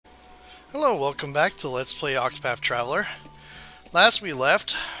Hello, welcome back to Let's Play Octopath Traveler. Last we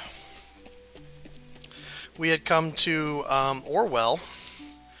left, we had come to Orwell,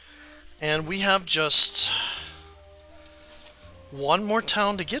 and we have just one more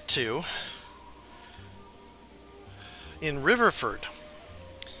town to get to in Riverford.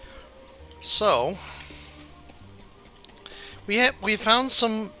 So, we found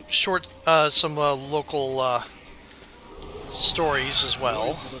some local stories as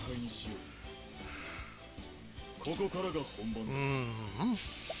well.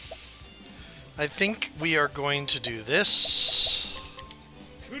 I think we are going to do this.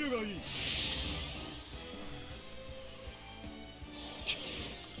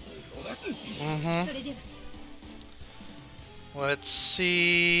 Let's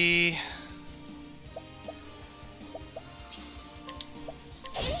see.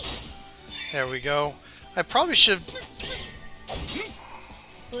 There we go. I probably should.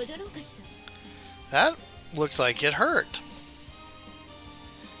 That looked like it hurt.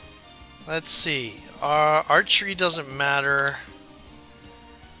 Let's see. Archery doesn't matter.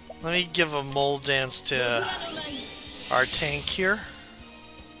 Let me give a mole dance to our tank here.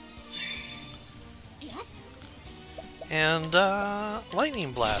 And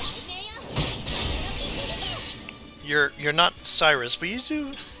lightning blast. You're not Cyrus, but you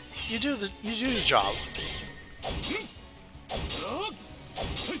do the job.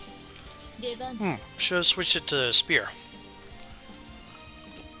 Should have switched it to spear.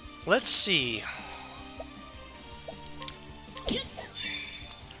 Let's see.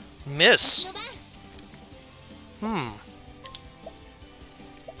 Miss.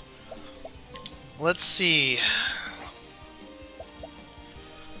 Let's see.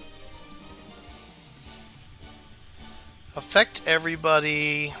 Affect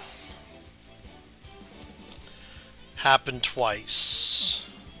everybody. Happen twice.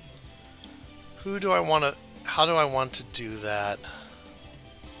 Who do I want to... How do I want to do that?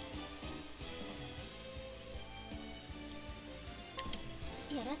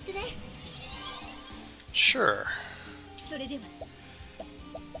 Sure.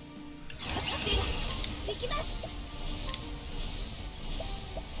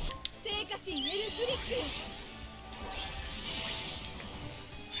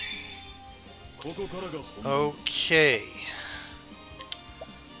 Okay.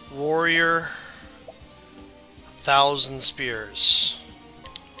 Warrior. 1,000 spears.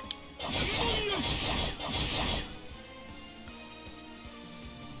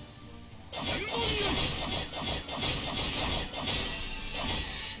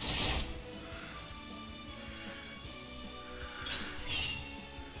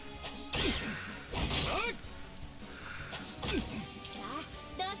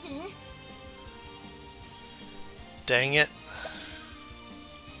 Dang it.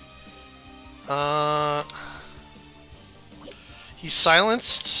 He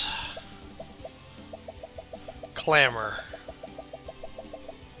silenced Clamor.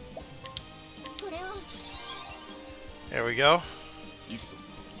 There we go.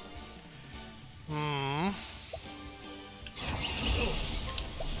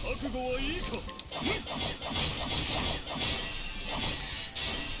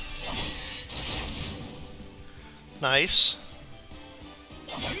 Nice.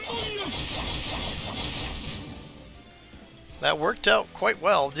 That worked out quite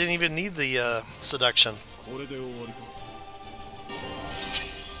well. Didn't even need the seduction.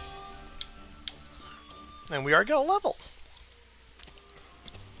 And we are got a level.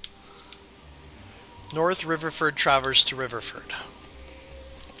 North Riverford Traverse to Riverford.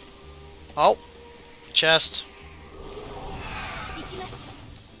 Oh, chest.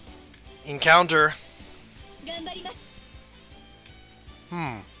 Encounter.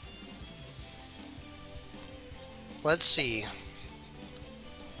 Let's see.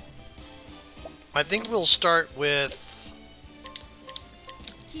 I think we'll start with...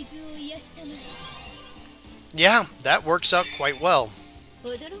 Yeah, that works out quite well.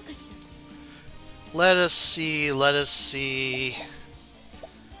 Let us see, let us see...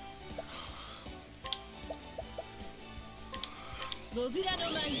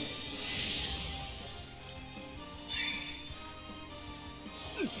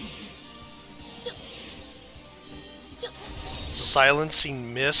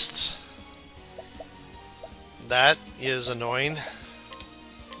 Silencing mist. That is annoying.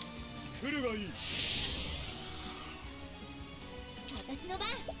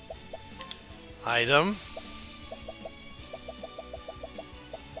 Item.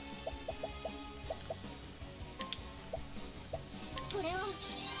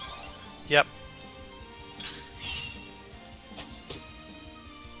 Yep.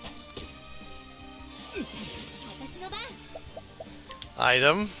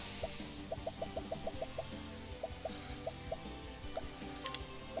 Item.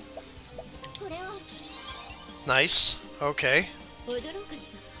 Nice. Okay.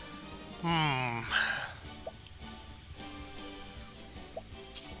 Hmm.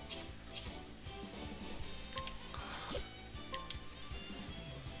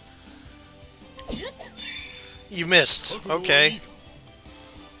 You missed. Okay.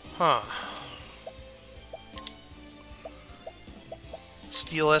 Huh.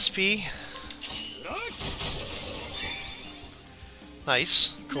 Steel SP.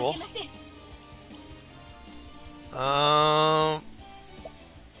 Nice. Cool.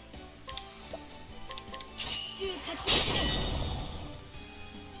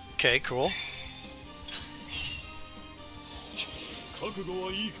 Okay, cool.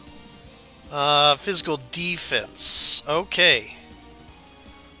 Physical defense. Okay.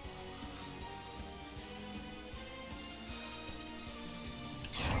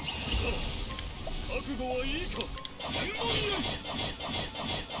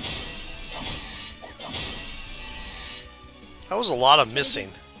 That was a lot of missing.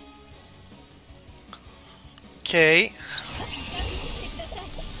 Okay.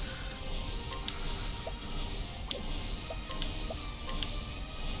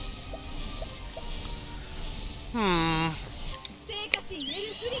 Hmm.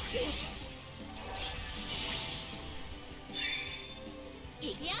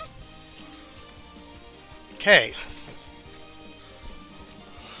 Okay.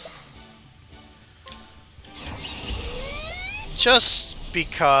 Just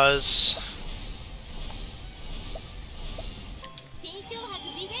because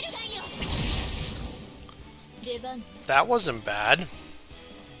that wasn't bad.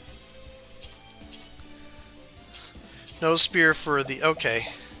 No spear for the... Okay.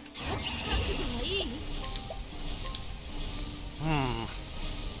 Hmm.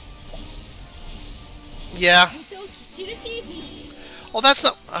 Yeah. Oh, that's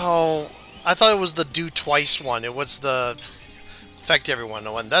not... Oh, I thought it was the do twice one. It was the affect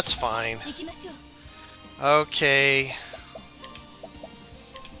everyone one. That's fine. Okay.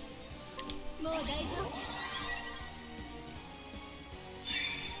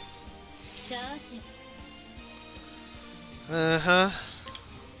 Uh-huh.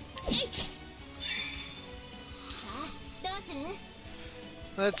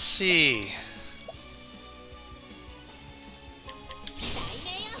 Let's see.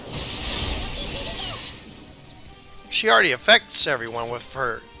 She already affects everyone with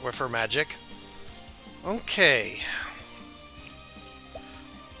her magic. Okay.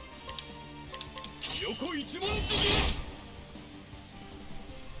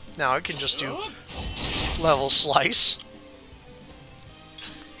 Now I can just do level slice.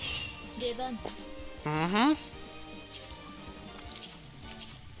 Mm-hmm.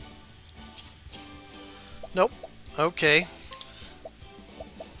 Nope. Okay.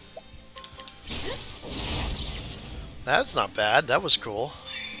 That's not bad. That was cool.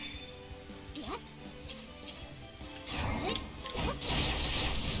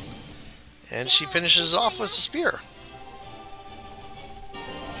 And she finishes off with a spear.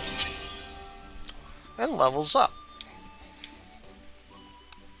 And levels up.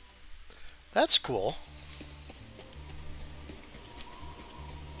 That's cool.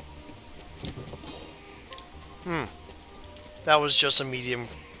 That was just a medium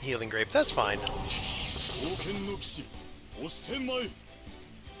healing grape. That's fine.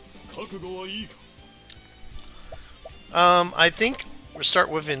 I think we'll start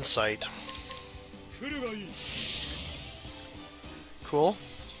with insight. Cool.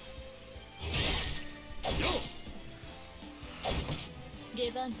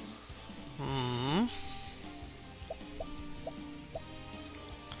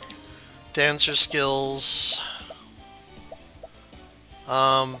 Dancer skills.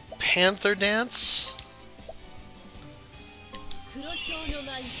 Panther dance.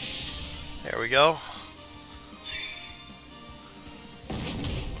 There we go.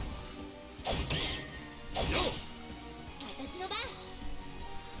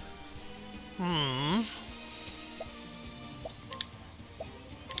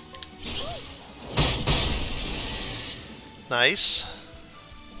 Nice.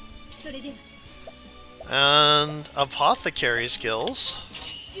 And apothecary skills.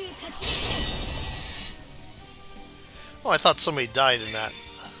 Oh, I thought somebody died in that.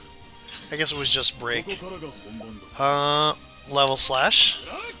 I guess it was just break. Level slash.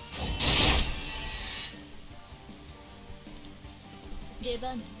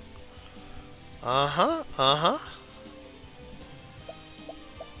 Uh-huh, uh-huh.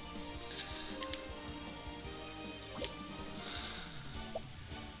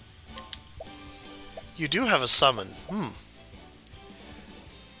 You do have a summon.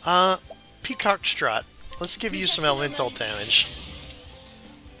 Uh, Peacock Strut. Let's give you some elemental damage.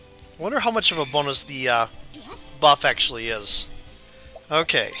 Wonder how much of a bonus the buff actually is.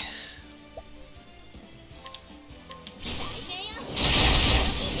 Okay.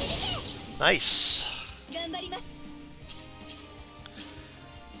 Nice.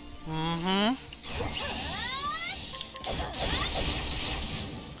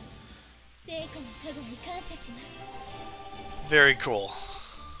 Very cool.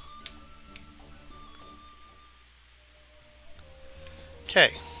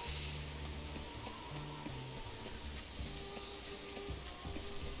 Okay.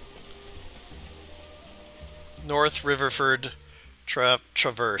 North Riverford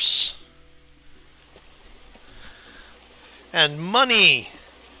Traverse. And money!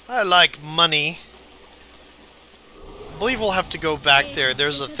 I like money. I believe we'll have to go back there.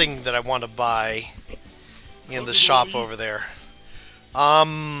 There's a thing that I want to buy in the shop over there. I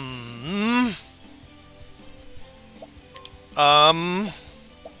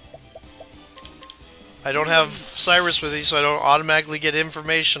don't have Cyrus with me, so I don't automatically get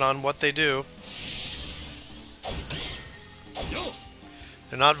information on what they do.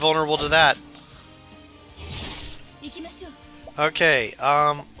 They're not vulnerable to that. Okay,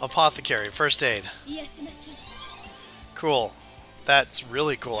 apothecary, first aid. Cool. That's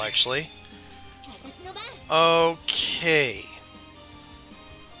really cool, actually. Okay.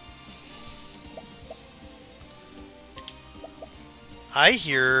 I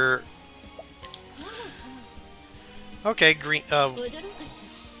hear... Okay, green...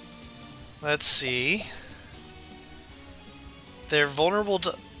 let's see. They're vulnerable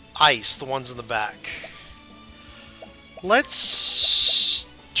to ice, the ones in the back. Let's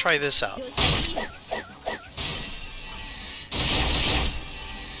try this out.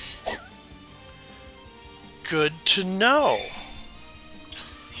 Good to know.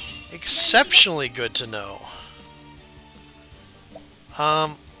 Exceptionally good to know.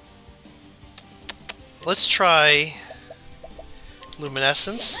 Let's try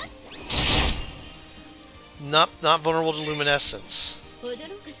luminescence. Not vulnerable to luminescence.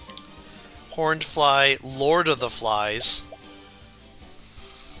 Horned Fly, Lord of the Flies.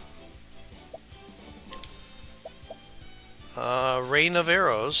 Rain of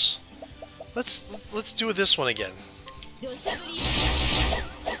Arrows. Let's do this one again.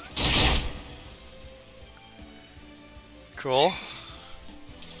 Cool.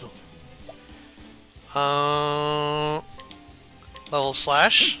 Level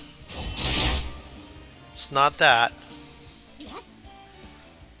slash. It's not that.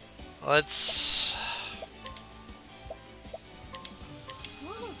 Let's...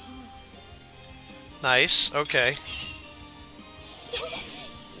 Nice, okay.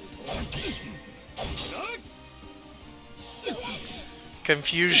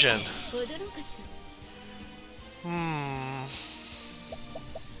 Confusion.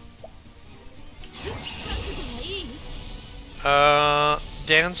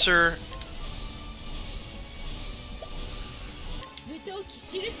 Dancer.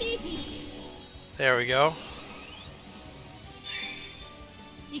 There we go.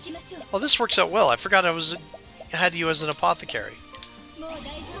 Oh, this works out well. I forgot I had you as an apothecary.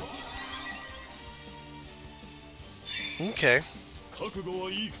 Okay.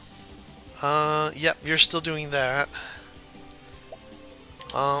 Yep, you're still doing that.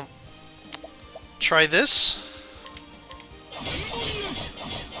 Try this.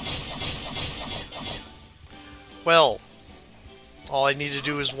 Well, all I need to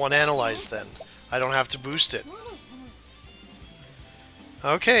do is one analyze then. I don't have to boost it.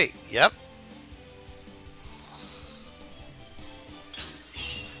 Okay, yep.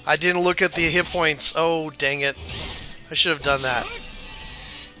 I didn't look at the hit points. Oh, dang it. I should have done that.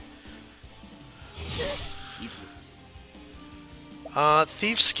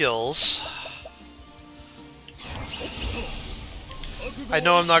 Thief skills. I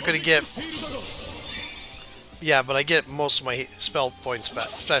know I'm not going to get... Yeah, but I get most of my spell points back,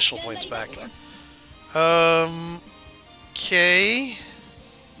 special points back. Okay.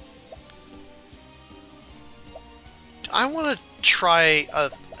 I want to try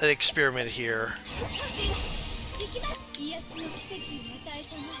an experiment here.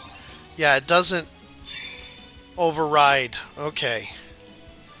 Yeah, it doesn't override. Okay.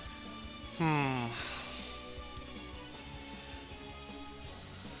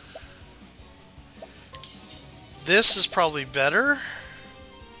 This is probably better.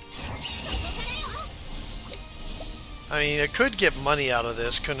 I mean, I could get money out of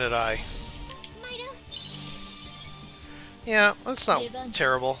this, couldn't I? Yeah, that's not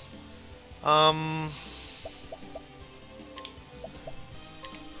terrible.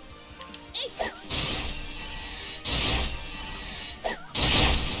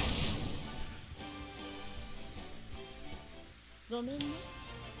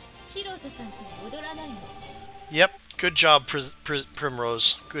 Yep, good job,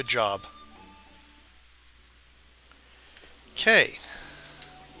 Primrose. Good job. Okay.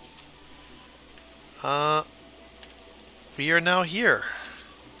 We are now here.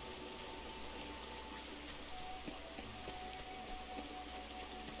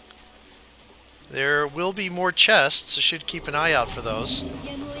 There will be more chests, so should keep an eye out for those.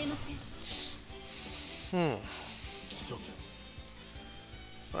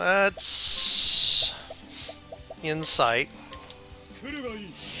 Let's... Insight.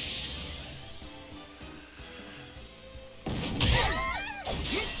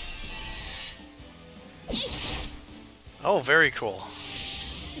 Oh, very cool.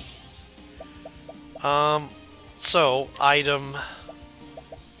 So, item...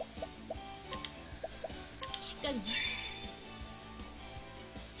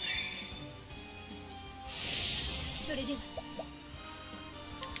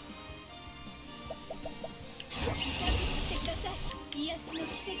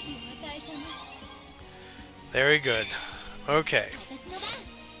 Very good. Okay.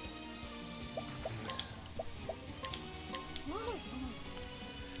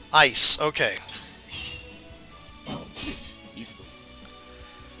 Ice. Okay.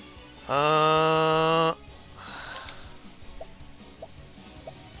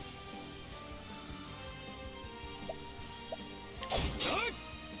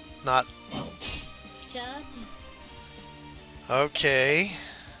 Not. Okay.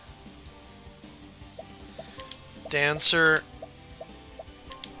 Dancer.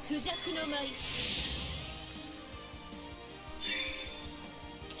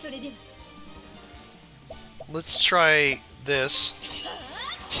 Let's try this.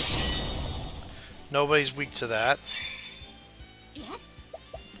 Nobody's weak to that.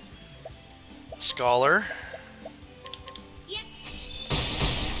 Scholar.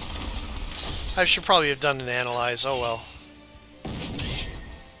 I should probably have done an analyze. Oh well.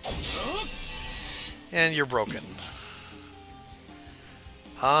 And you're broken.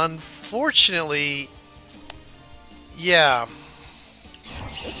 Unfortunately, yeah.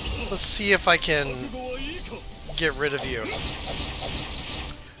 Let's see if I can get rid of you.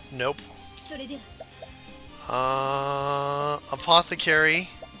 Nope. Apothecary.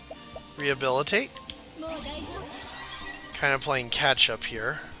 Rehabilitate. Kind of playing catch up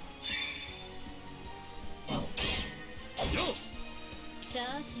here.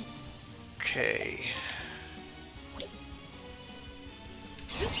 Okay.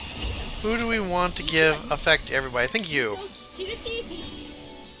 Who do we want to give effect to everybody? I think you.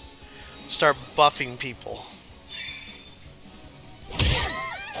 Start buffing people.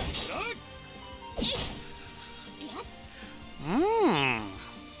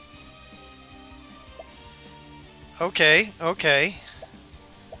 Okay, okay.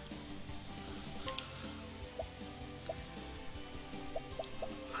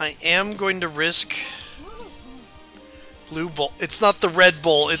 I am going to risk blue bull. It's not the red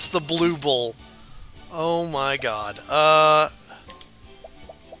bull, it's the blue bull. Oh my god.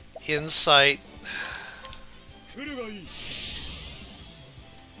 Insight.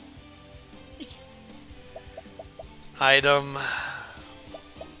 Item.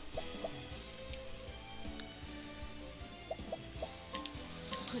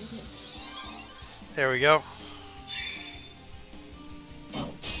 There we go.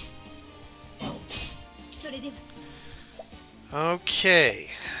 Okay.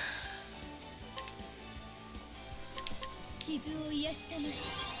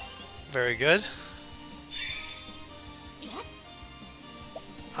 Very good.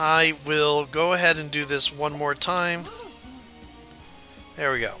 I will go ahead and do this one more time.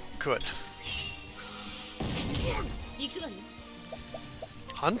 There we go. Good.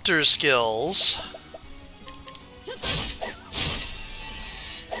 Hunter skills.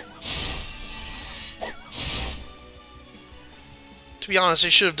 To be honest, I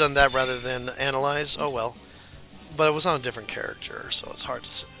should have done that rather than analyze. Oh well. But it was on a different character, so it's hard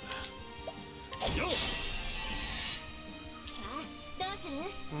to say.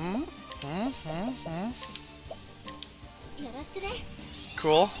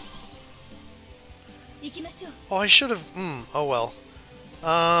 Cool. Oh, I should have. Oh well.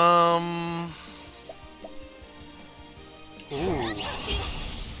 Ooh.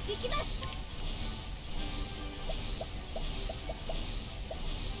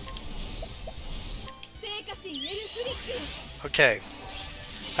 Okay.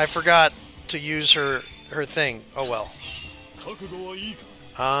 I forgot to use her thing. Oh well.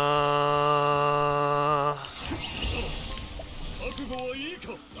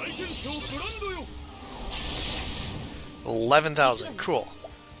 11,000. Cool.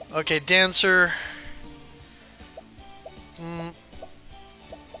 Okay, Dancer.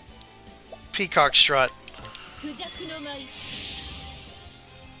 Peacock Strut.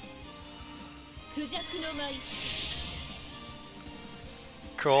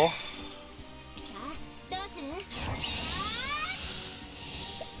 Cool.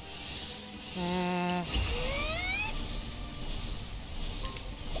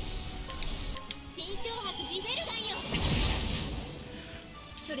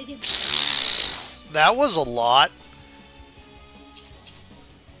 That was a lot.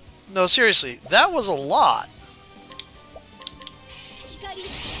 No, seriously, that was a lot.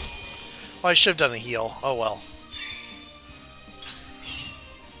 Oh, I should have done a heal. Oh well.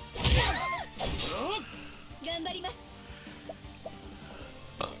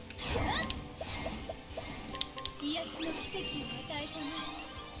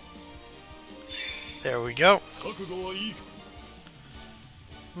 There we go.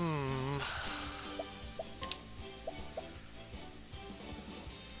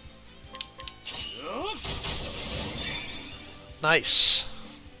 Nice.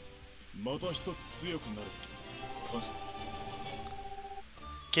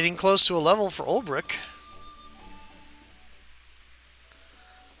 Getting close to a level for Ulbrich.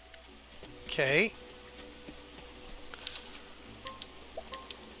 Okay.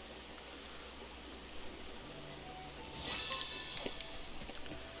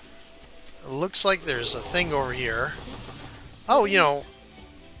 Looks like there's a thing over here. Oh, you know,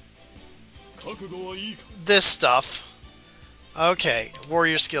 this stuff. Okay,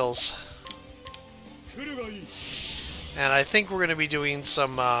 warrior skills. And I think we're going to be doing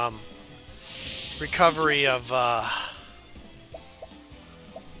some recovery of...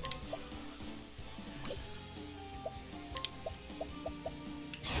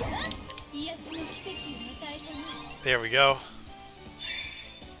 There we go.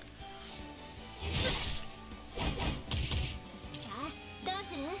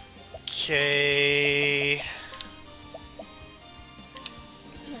 Okay.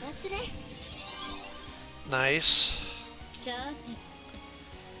 Nice.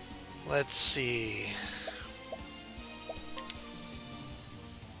 Let's see.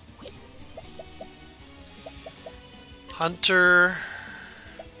 Hunter.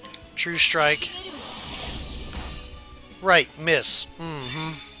 True Strike. Right, miss.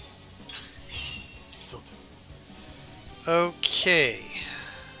 Okay.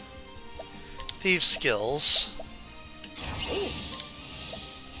 Thief skills.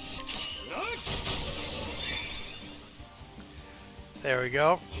 There we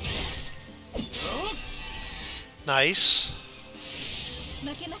go. Nice.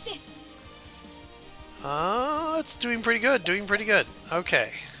 It's doing pretty good. Doing pretty good.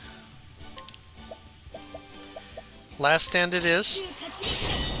 Okay. Last stand it is.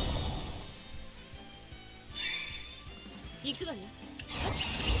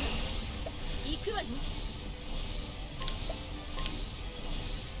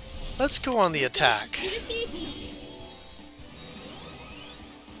 Let's go on the attack.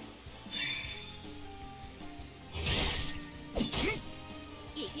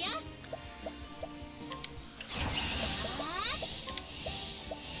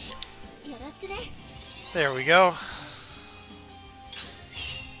 There we go.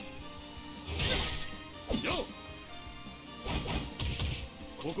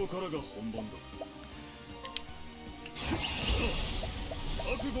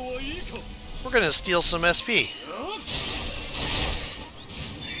 We're gonna steal some SP.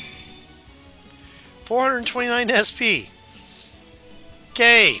 429 SP.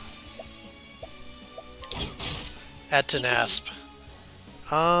 Okay. At Tenasp.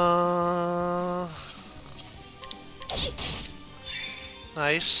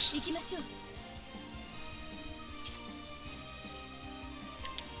 Nice.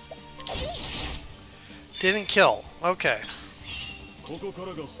 Didn't kill. Okay.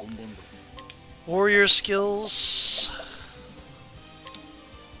 Warrior skills.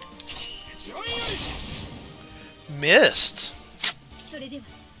 Missed.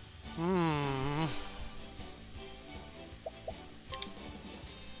 Hmm.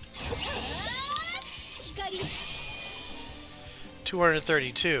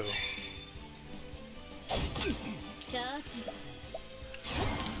 232.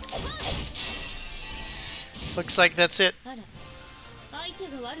 Looks like that's it.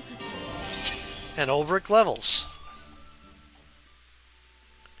 And Ulbrich levels.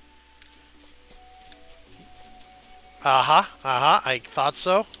 I thought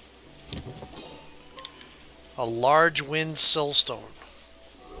so. A large wind soulstone.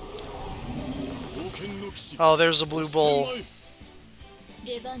 Oh, there's a blue bull.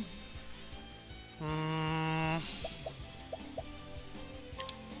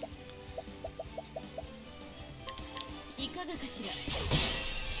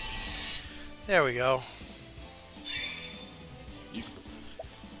 There we go.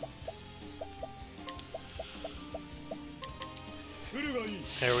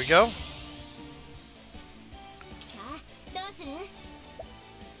 There we go.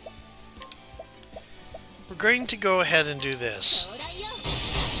 We're going to go ahead and do this.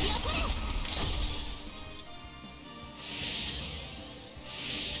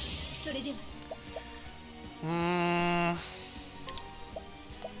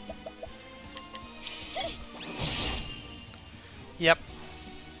 Yep.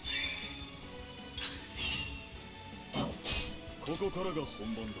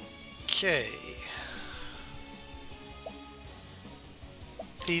 Okay.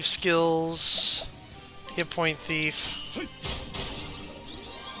 Thief skills. Hit point thief.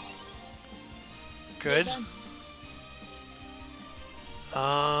 Good.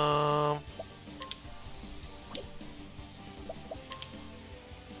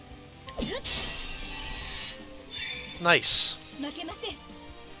 Nice.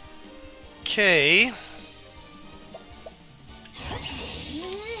 Okay.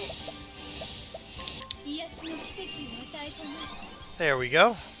 There we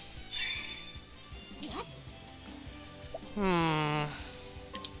go.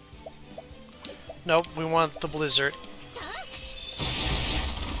 Nope, we want the blizzard.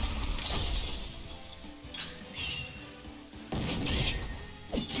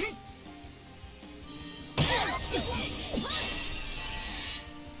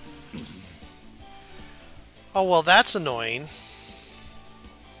 Oh, well, that's annoying.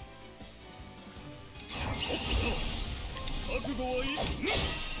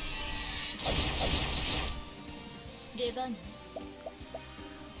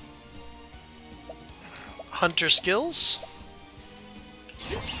 Hunter skills.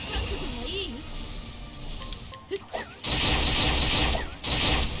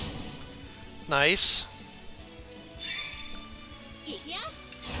 Nice.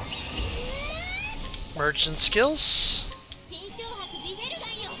 Merchant skills.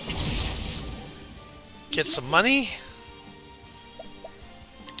 Get some money.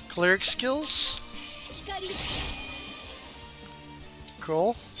 Cleric skills.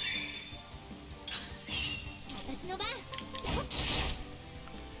 Cool.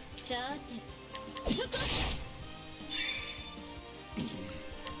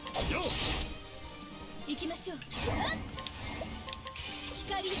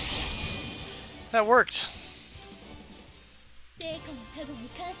 That worked.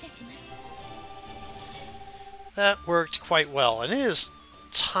 That worked quite well. And it is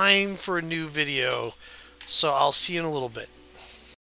time for a new video, so I'll see you in a little bit.